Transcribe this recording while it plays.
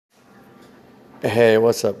Hey,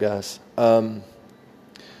 what's up, guys?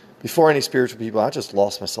 Before any spiritual people, I just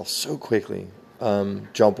lost myself so quickly.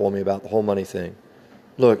 Jump on me about the whole money thing.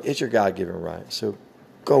 Look, it's your God-given right, so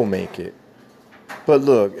go make it. But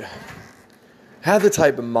look, have the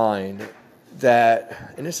type of mind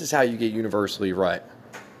that, and this is how you get universally right.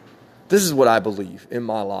 This is what I believe in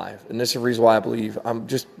my life, and this is the reason why I believe I'm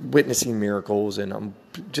just witnessing miracles, and I'm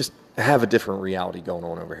just have a different reality going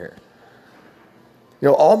on over here. You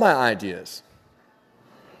know, all my ideas,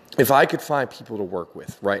 if I could find people to work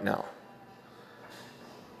with right now,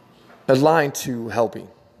 aligned to helping,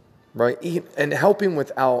 right? And helping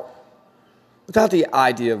without the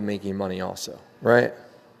idea of making money also, right?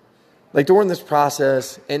 Like during this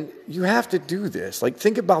process, and you have to do this. Like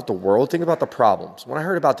think about the world, think about the problems. When I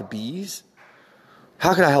heard about the bees,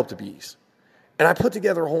 how can I help the bees? And I put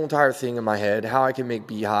together a whole entire thing in my head, how I can make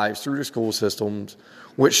beehives through the school systems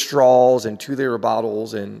with straws and 2-liter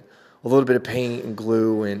bottles and a little bit of paint and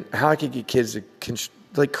glue, and how I could get kids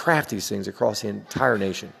to craft these things across the entire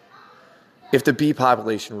nation if the bee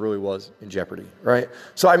population really was in jeopardy, right?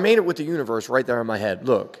 So I made it with the universe right there in my head.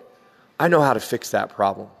 Look, I know how to fix that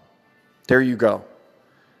problem. There you go.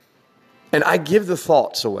 And I give the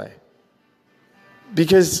thoughts away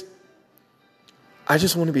because I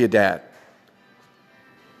just want to be a dad,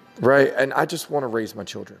 right? And I just want to raise my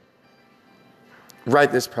children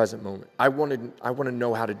right this present moment. I want to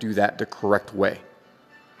know how to do that the correct way.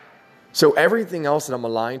 So everything else that I'm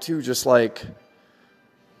aligned to, just like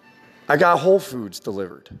I got Whole Foods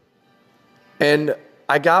delivered. And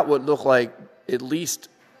I got what looked like at least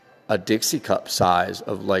a Dixie cup size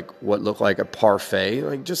of like what looked like a parfait,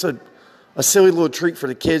 like just a silly little treat for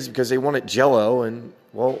the kids because they wanted Jell-O, and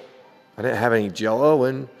well, I didn't have any Jell-O,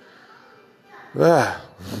 and we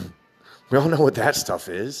all know what that stuff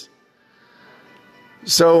is.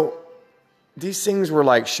 So these things were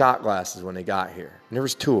like shot glasses when they got here, and there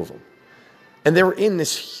was 2 of them, and they were in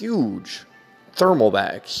this huge thermal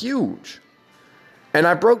bag, huge. And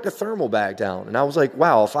I broke the thermal bag down, and I was like,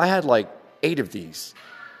 wow, if I had like 8 of these,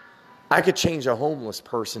 I could change a homeless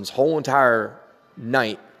person's whole entire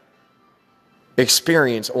night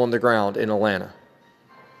experience on the ground in Atlanta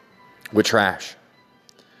with trash.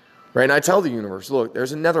 Right? And I tell the universe, look,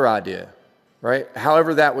 there's another idea, right?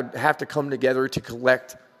 However, that would have to come together to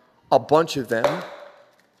collect a bunch of them.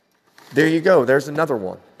 There you go. There's another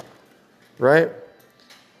one, right?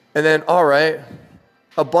 And then, all right,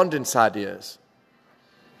 abundance ideas.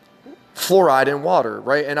 Fluoride in water,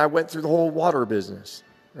 right? And I went through the whole water business,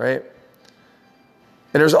 right?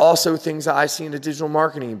 And there's also things that I see in the digital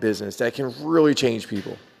marketing business that can really change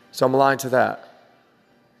people. So I'm aligned to that.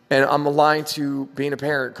 And I'm aligned to being a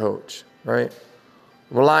parent coach, right?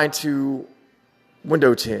 I'm aligned to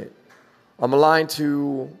window tint. I'm aligned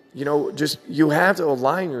to, just you have to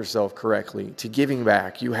align yourself correctly to giving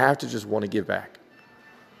back. You have to just want to give back.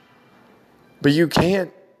 But you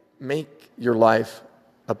can't make your life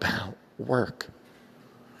about work.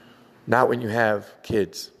 Not when you have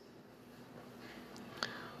kids.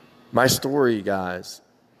 My story, guys,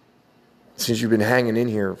 since you've been hanging in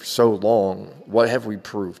here for so long, what have we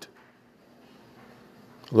proved?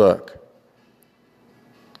 Look,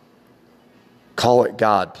 call it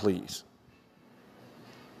God, please.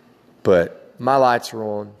 But my lights are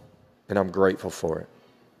on, and I'm grateful for it.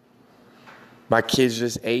 My kids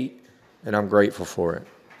just ate, and I'm grateful for it.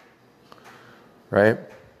 Right?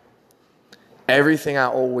 Everything I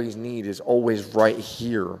always need is always right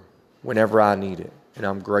here whenever I need it. And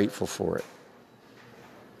I'm grateful for it.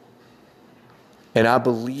 And I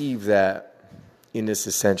believe that in this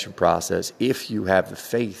ascension process, if you have the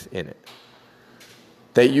faith in it,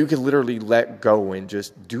 that you can literally let go and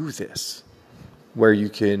just do this, where you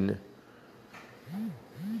can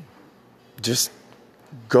just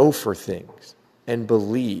go for things and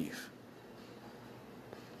believe.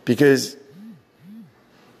 Because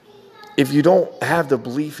if you don't have the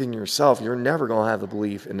belief in yourself, you're never going to have the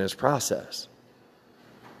belief in this process.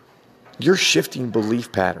 You're shifting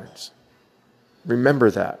belief patterns.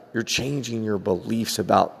 Remember that. You're changing your beliefs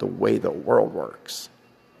about the way the world works.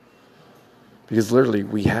 Because literally,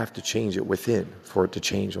 we have to change it within for it to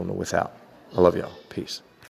change on the without. I love y'all. Peace.